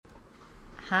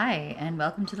Hi, and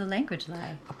welcome to the Language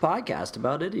Lie. A podcast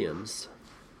about idioms.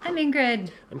 I'm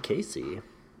Ingrid. I'm Casey.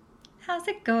 How's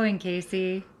it going,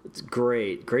 Casey? It's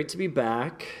great. Great to be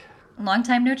back. Long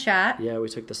time no chat. Yeah, we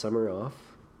took the summer off.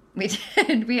 We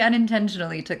did. We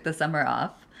unintentionally took the summer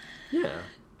off. Yeah.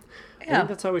 I think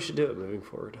that's how we should do it moving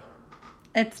forward.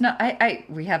 It's not.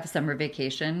 We have a summer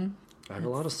vacation. I have a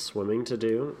lot of swimming to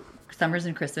do. Summers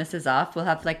and Christmas is off. We'll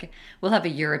have a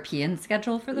European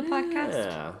schedule for the podcast.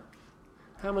 Yeah.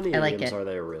 How many idioms are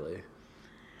there really?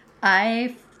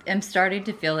 I am starting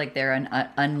to feel like there are an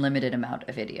unlimited amount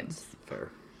of idioms. Fair.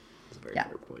 That's a very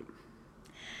fair point.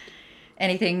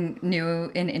 Anything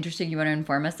new and interesting you want to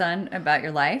inform us on about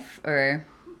your life, or?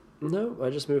 No, I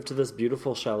just moved to this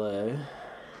beautiful chalet.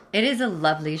 It is a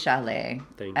lovely chalet.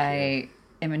 Thank you. I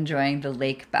am enjoying the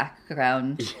lake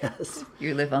background. Yes.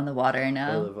 You live on the water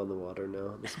now. I live on the water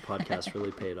now. This podcast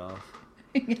really paid off.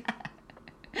 Yeah.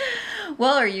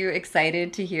 Well, are you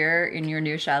excited to hear in your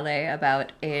new chalet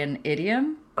about an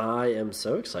idiom? I am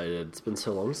so excited. It's been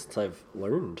so long since I've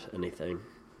learned anything.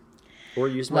 Or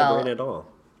used my brain at all.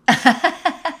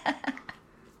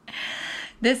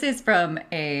 This is from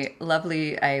a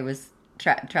lovely, I was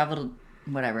traveled,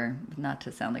 whatever, not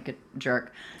to sound like a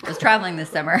jerk. I was traveling this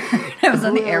summer. I was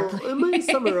on the airplane. It might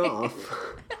summer off.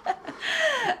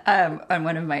 On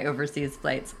one of my overseas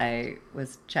flights, I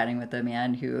was chatting with a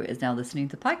man who is now listening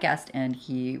to the podcast, and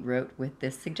he wrote with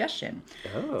this suggestion.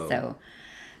 Oh. So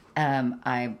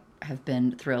I have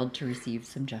been thrilled to receive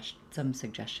some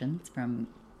suggestions from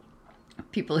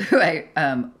people who I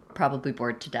probably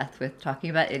bored to death with talking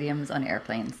about idioms on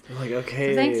airplanes. You're like,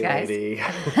 okay, so thanks, guys.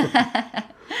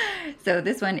 So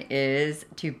this one is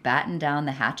to batten down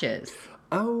the hatches.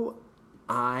 Oh,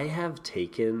 I have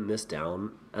taken this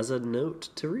down as a note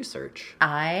to research.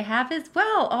 I have as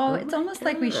well. Oh, it's almost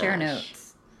like we share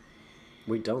notes.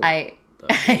 We don't.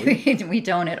 We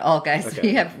don't at all, guys.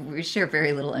 Okay. We share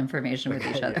very little information with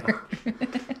each other.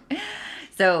 Yeah.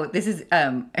 So this is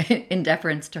in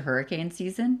deference to hurricane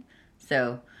season.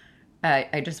 So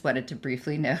I just wanted to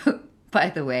briefly note, by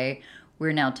the way,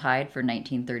 we're now tied for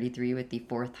 1933 with the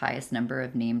fourth highest number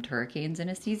of named hurricanes in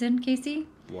a season, Casey.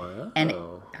 Wow. And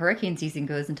hurricane season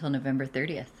goes until November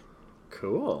 30th.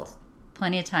 Cool.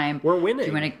 Plenty of time. We're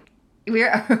winning.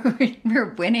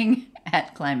 We're winning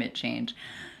at climate change.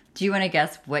 Do you want to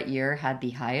guess what year had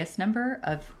the highest number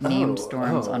of named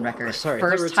storms on record? Sorry,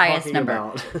 first highest number.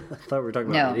 I thought we were talking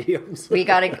about idioms. we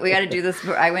gotta do this.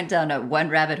 I went down one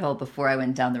rabbit hole before I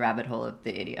went down the rabbit hole of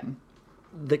the idiom.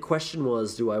 The question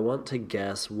was, do I want to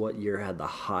guess what year had the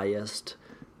highest?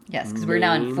 Yes, because we're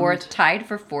now in fourth, tied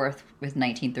for fourth with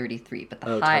 1933, but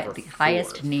the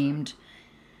highest named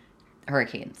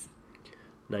hurricanes.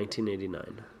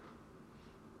 1989.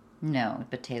 No,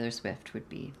 but Taylor Swift would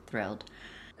be thrilled.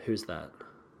 Who's that?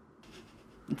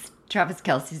 It's Travis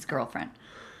Kelce's girlfriend.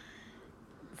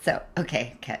 So,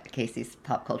 okay, Casey's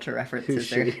pop culture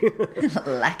references are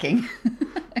lacking.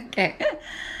 Okay.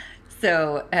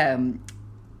 So,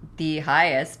 the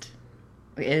highest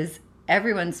is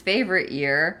everyone's favorite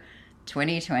year,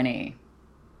 2020.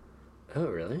 Oh,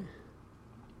 really?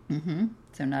 Mm-hmm.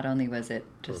 So not only was it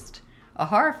just a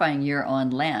horrifying year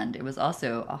on land, it was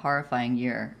also a horrifying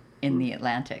year in the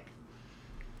Atlantic.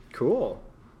 Cool.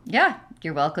 Yeah,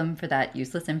 you're welcome for that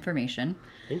useless information.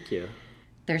 Thank you.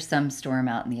 There's some storm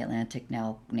out in the Atlantic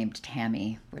now named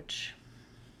Tammy, which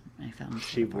I found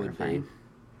horrifying.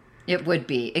 It would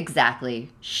be,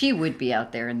 exactly. She would be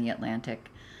out there in the Atlantic.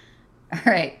 All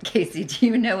right, Casey, do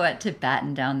you know what to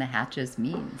batten down the hatches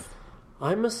means?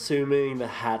 I'm assuming the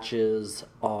hatches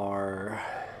are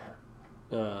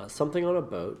something on a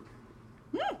boat.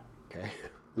 Okay.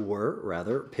 Or,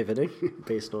 rather, pivoting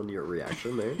based on your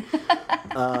reaction there.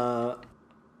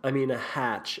 I mean, a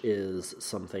hatch is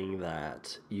something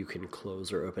that you can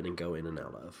close or open and go in and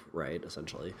out of, right,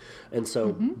 essentially. And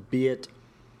so, be it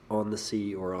on the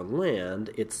sea or on land,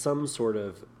 it's some sort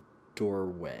of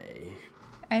doorway.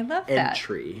 I love that.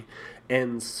 Entry.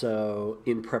 And so,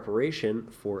 in preparation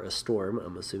for a storm,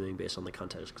 I'm assuming based on the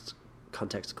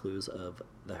context clues of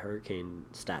the hurricane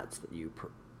stats that you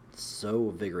so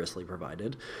vigorously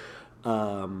provided,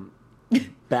 batten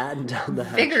down the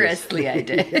hatches. Vigorously, I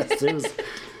did. Yes, it was.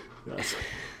 Yes.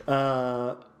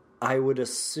 I would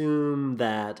assume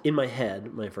that in my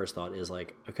head, my first thought is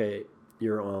like, okay,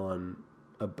 you're on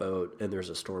a boat and there's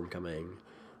a storm coming.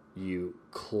 You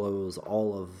close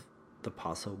all of the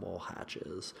possible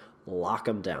hatches, lock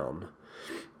them down,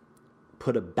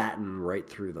 put a batten right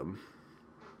through them.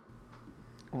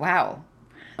 Wow.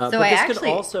 So could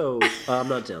also, I'm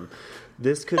not done.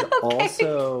 This could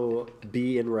also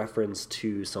be in reference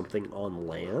to something on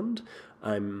land.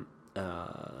 I'm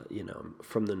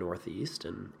from the Northeast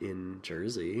and in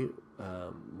Jersey,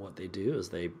 what they do is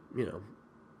they,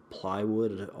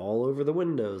 plywood all over the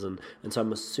windows. And so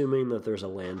I'm assuming that there's a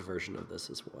land version of this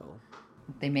as well.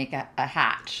 They make a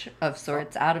hatch of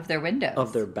sorts out of their windows.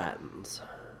 Of their battens.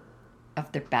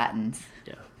 Of their battens.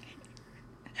 Yeah.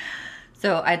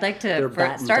 So I'd like to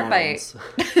start by...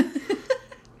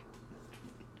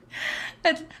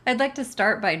 I'd like to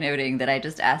start by noting that I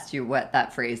just asked you what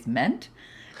that phrase meant,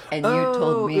 and you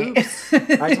told me. Oops.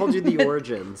 I told you the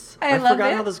origins. I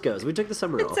forgot how this goes. We took the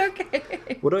summer off. It's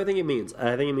okay. What do I think it means?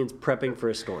 I think it means prepping for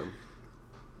a storm.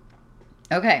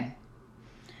 Okay.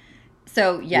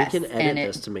 So yes, we can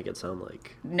edit this to make it sound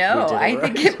like. No, I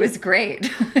think it was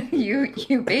great.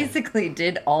 You basically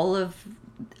did all of.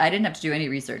 I didn't have to do any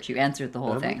research. You answered the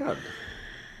whole thing. My God.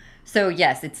 So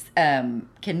yes, it's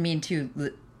can mean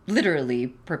to literally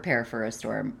prepare for a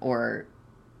storm, or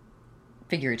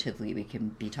figuratively, we can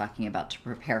be talking about to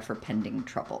prepare for pending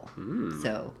trouble.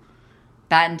 So,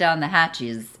 batten down the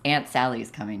hatches. Aunt Sally's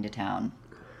coming to town.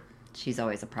 She's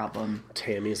always a problem.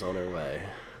 Tammy's on her way.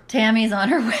 Tammy's on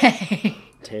her way.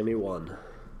 Tammy won.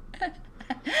 Have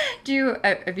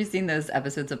you seen those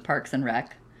episodes of Parks and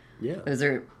Rec? Yeah. Those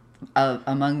are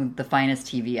among the finest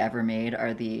TV ever made.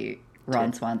 Are the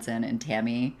Ron Swanson and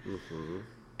Tammy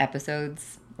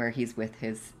episodes where he's with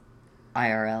his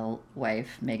IRL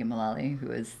wife, Megan Mullally, who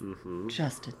is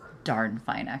just a darn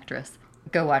fine actress.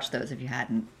 Go watch those if you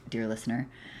hadn't, dear listener.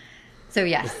 So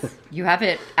yes, you have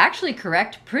it actually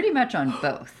correct pretty much on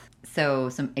both. So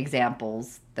some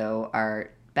examples, though,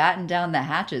 are batten down the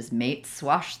hatches, mate,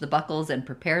 swash the buckles, and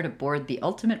prepare to board the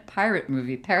ultimate pirate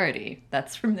movie parody.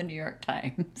 That's from the New York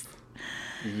Times.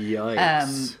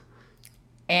 Yikes.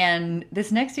 And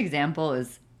this next example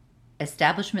is,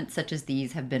 establishments such as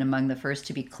these have been among the first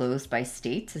to be closed by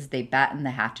states as they batten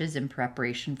the hatches in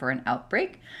preparation for an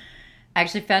outbreak. I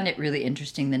actually found it really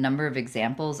interesting, the number of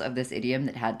examples of this idiom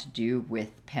that had to do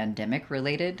with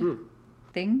pandemic-related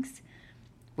things.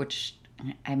 Which,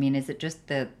 I mean, is it just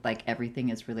that, like, everything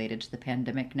is related to the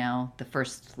pandemic now? The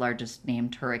first largest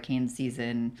named hurricane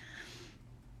season,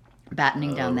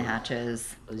 battening down the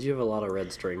hatches. You have a lot of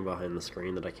red string behind the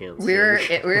screen that I can't see. We're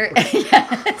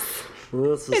yes.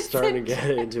 Well, this is starting to get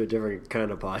into a different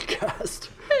kind of podcast.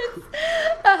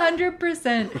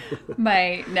 100%.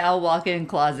 My now walk-in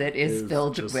closet is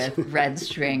filled with red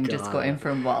string, just going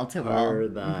from wall to wall.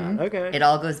 Heard that. Okay. It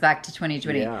all goes back to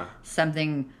 2020. Yeah.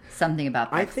 Something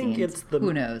about vaccines. I think it's the...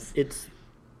 Who knows? It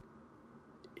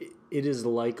is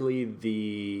likely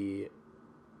the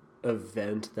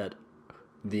event that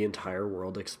the entire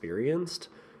world experienced,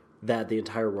 that the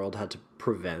entire world had to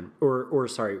prevent,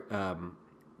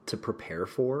 to prepare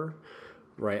for,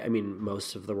 right? I mean,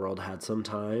 most of the world had some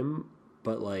time,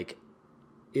 but like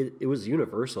it was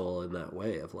universal in that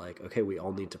way of like, okay, we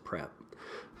all need to prep.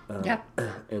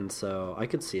 And so I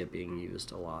could see it being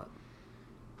used a lot.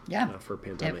 Yeah. For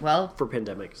pandemic. For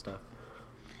pandemic stuff.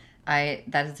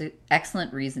 That is an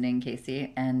excellent reasoning,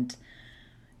 Casey, and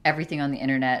everything on the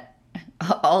internet,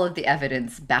 all of the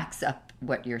evidence backs up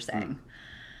what you're saying.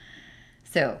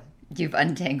 So you've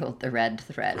untangled the red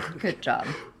thread. Good job.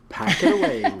 Pack it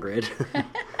away, Ingrid.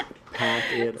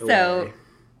 Pack it away. So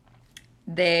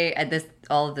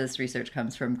all of this research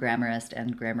comes from Grammarist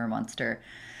and Grammar Monster.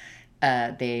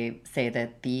 They say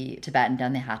that to batten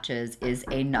down the hatches is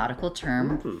a nautical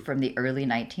term from the early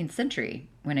 19th century.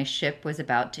 When a ship was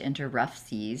about to enter rough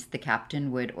seas, the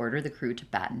captain would order the crew to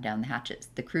batten down the hatches.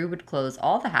 The crew would close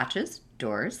all the hatches,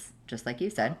 doors, just like you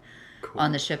said,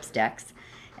 on the ship's decks,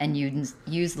 and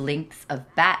use links of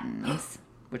battens.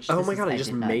 Which oh my God, I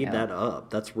just made that up.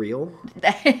 That's real?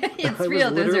 It's real.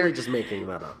 I was literally just making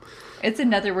that up. It's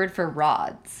another word for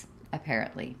rods,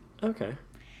 apparently. Okay.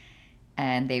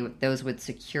 And those would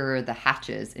secure the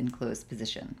hatches in closed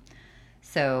position.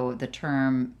 So the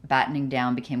term battening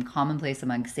down became commonplace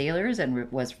among sailors and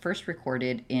was first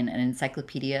recorded in an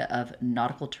encyclopedia of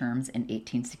nautical terms in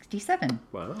 1867.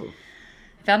 Wow.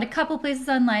 I found a couple places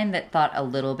online that thought a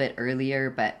little bit earlier,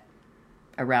 but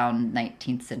around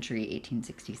 19th century,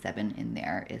 1867 in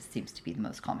there seems to be the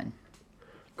most common.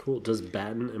 Cool. Does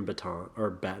batten and baton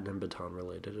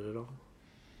related at all?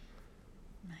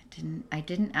 I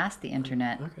didn't ask the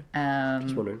internet. Okay.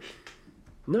 Just wondering.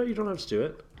 No, you don't have to do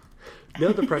it.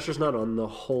 No, the pressure's not on. The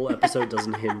whole episode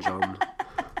doesn't hinge on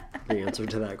the answer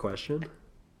to that question.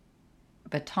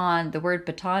 Baton. The word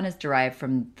baton is derived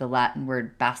from the Latin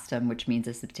word bastum, which means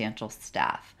a substantial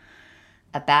staff.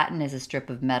 A batten is a strip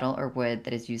of metal or wood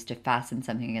that is used to fasten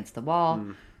something against the wall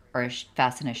or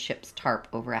fasten a ship's tarp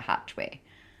over a hatchway.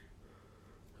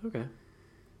 Okay.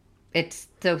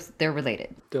 So they're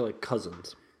related. They're like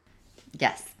cousins.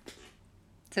 Yes.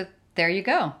 So there you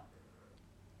go.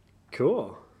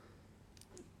 Cool.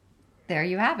 There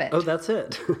you have it. Oh, that's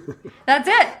it. That's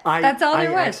it. That's all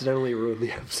there was. I accidentally ruined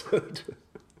the episode.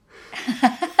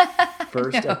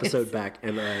 First episode back,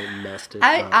 and I messed it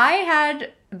up. I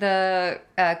had the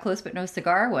Close But No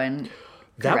Cigar one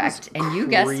correct, and you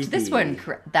guessed this one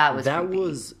correct. That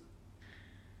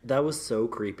was so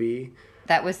creepy.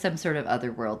 That was some sort of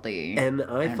otherworldly. And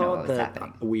I thought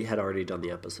that we had already done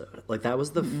the episode. Like, that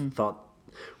was the thought.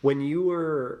 When you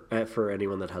were, for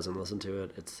anyone that hasn't listened to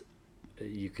it,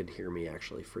 you can hear me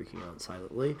actually freaking out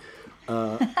silently.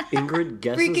 Ingrid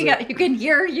guesses freaking out. You can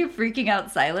hear you freaking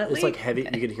out silently. It's like heavy.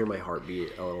 You can hear my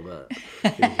heartbeat a little bit.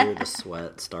 You can hear the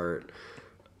sweat start.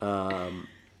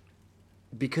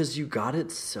 Because you got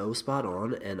it so spot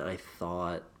on, and I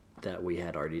thought that we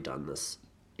had already done this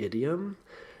idiom,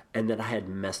 and that I had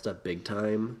messed up big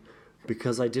time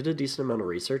because I did a decent amount of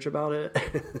research about it.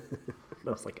 And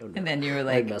I was like, oh no. And then you were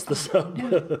like, I messed this up.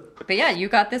 No. But yeah, you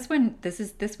got this one. This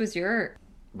was your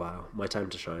my time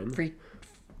to shine.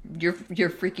 Your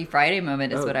Freaky Friday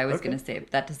moment is what I was going to say. But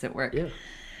that doesn't work. Yeah.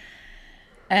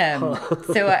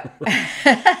 So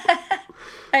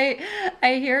I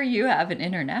hear you have an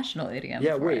international idiom.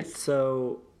 Yeah. For us.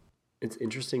 So it's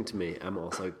interesting to me. I'm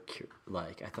also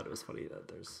I thought it was funny that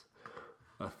there's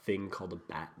a thing called a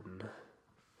batten.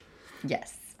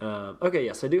 Yes. Okay,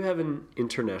 yes, I do have an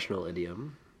international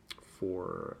idiom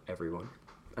for everyone.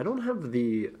 I don't have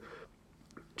the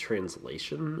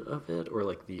translation of it, or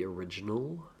like the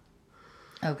original.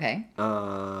 Okay.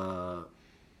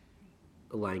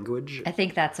 Language. I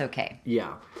think that's okay.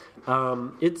 Yeah.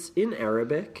 It's in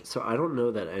Arabic, so I don't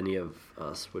know that any of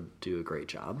us would do a great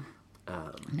job.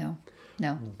 No.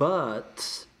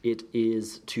 But it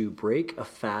is to break a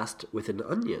fast with an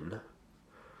onion.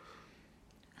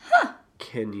 Huh.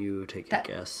 Can you take a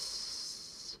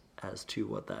guess as to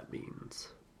what that means?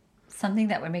 Something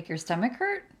that would make your stomach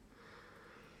hurt?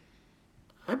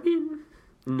 I mean,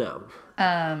 no.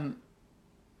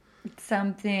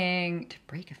 Something to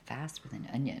break a fast with an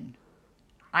onion.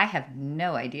 I have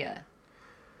no idea.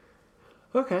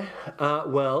 Okay.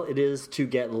 Well, it is to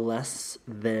get less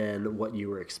than what you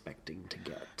were expecting to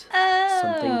get. Oh.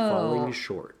 Something falling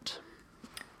short.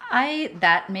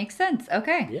 That makes sense.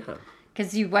 Okay. Yeah.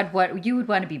 Because you would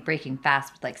want to be breaking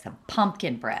fast with like some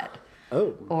pumpkin bread.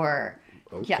 Oh. Or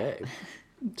okay. Yeah.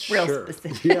 Real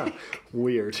specific. Yeah.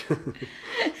 Weird.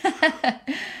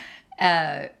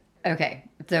 Okay.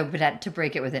 So, but to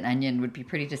break it with an onion would be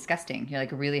pretty disgusting. You're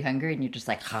like really hungry and you're just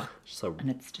like, and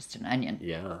it's just an onion.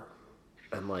 Yeah.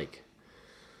 And like,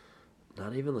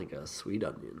 not even like a sweet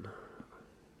onion,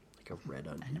 like a red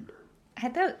onion. I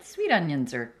thought sweet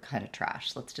onions are kind of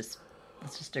trash. Let's just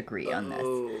agree on this.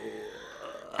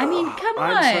 I mean, come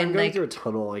on. I'm going through a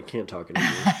tunnel. I can't talk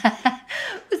anymore.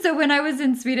 So when I was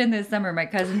in Sweden this summer, my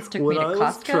cousins took me to Costco. When I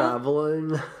was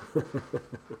traveling.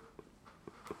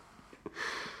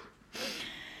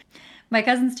 My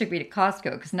cousins took me to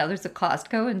Costco because now there's a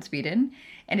Costco in Sweden,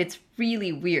 and it's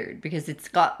really weird because it's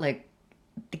got like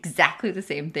exactly the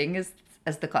same thing as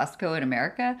the Costco in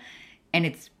America, and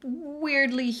it's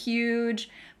weirdly huge,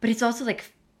 but it's also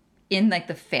like in like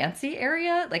the fancy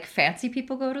area, like fancy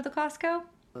people go to the Costco.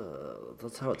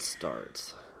 That's how it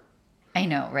starts. I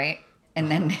know, right?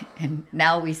 And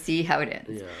now we see how it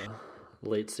ends. Yeah,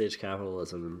 late stage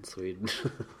capitalism in Sweden.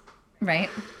 Right.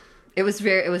 It was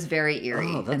very eerie.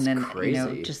 Oh, that's and then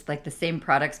crazy. Just like the same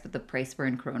products, but the price were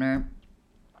in kroner.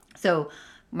 So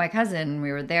my cousin, when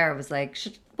we were there, was like,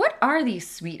 what are these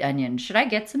sweet onions? Should I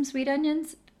get some sweet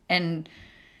onions? And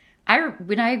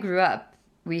when I grew up,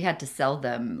 we had to sell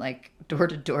them like door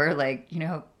to door. Like,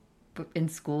 in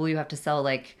school, you have to sell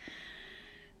like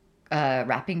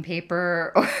wrapping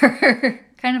paper or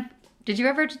kind of. Did you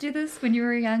ever have to do this when you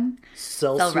were young?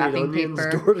 Sell sweet wrapping onions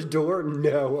paper door to door?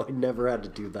 No, I never had to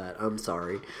do that. I'm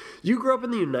sorry. You grew up in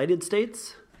the United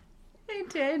States? I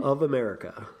did. Of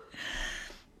America.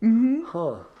 Mm-hmm.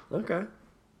 Huh. Okay.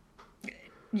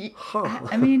 Huh.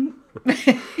 I mean,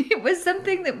 it was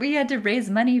something that we had to raise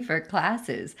money for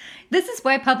classes. This is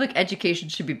why public education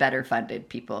should be better funded,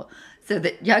 people, so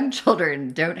that young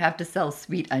children don't have to sell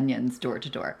sweet onions door to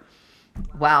door.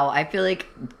 Wow, I feel like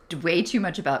way too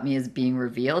much about me is being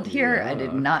revealed here. Yeah, I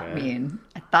did not mean.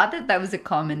 I thought that was a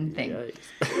common thing.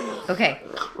 Yikes. Okay.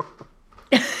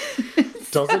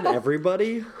 Doesn't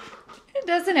everybody?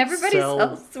 Doesn't everybody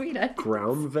sell sweet onions?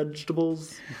 Ground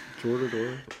vegetables door to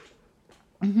door?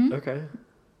 Mm-hmm. Okay.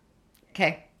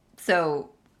 Okay.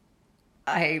 So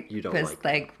I was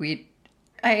like,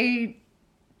 I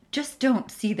just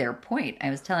don't see their point. I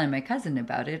was telling my cousin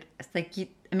about it. It's like, you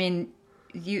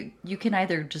can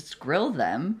either just grill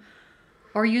them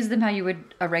Or use them how you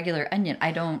would a regular onion.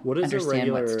 I don't What is understand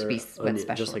a regular what's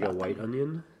special just like about a white them.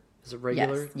 onion? Is it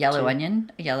regular? Yes, yellow too?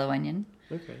 onion, a yellow onion.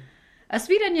 Okay. A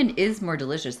sweet onion is more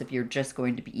delicious if you're just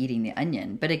going to be eating the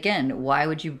onion. But again, why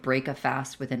would you break a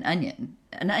fast with an onion?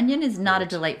 An onion is not a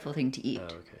delightful thing to eat. Oh,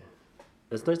 okay.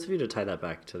 It's nice of you to tie that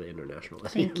back to the international.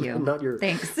 Thank you. Not your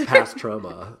Thanks. past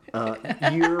trauma.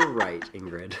 You're right,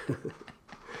 Ingrid.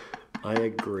 I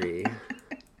agree.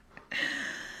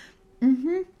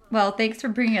 Well, thanks for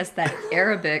bringing us that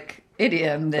Arabic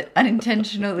idiom that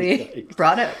unintentionally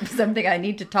brought up something I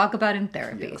need to talk about in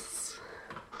therapy. Yes.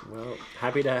 Well,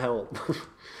 happy to help.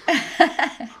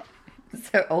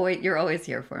 So you're always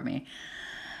here for me.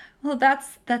 Well,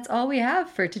 that's all we have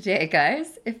for today,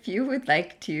 guys. If you would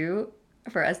like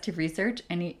for us to research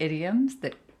any idioms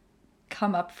that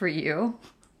come up for you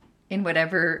in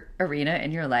whatever arena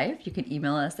in your life, you can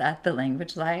email us at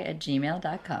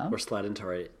thelanguagelie@gmail.com. Or slide into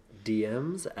our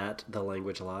DMs at The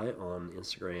Language Lie on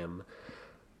Instagram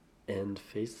and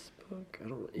Facebook. I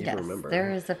don't even remember.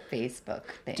 There is a Facebook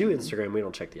thing. Do Instagram. We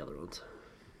don't check the other ones.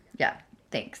 Yeah,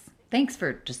 thanks. Thanks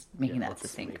for just making that let's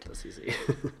succinct. make this easy.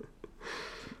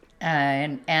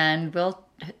 And we'll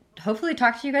hopefully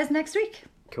talk to you guys next week.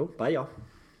 Cool. Bye, y'all.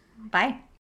 Bye.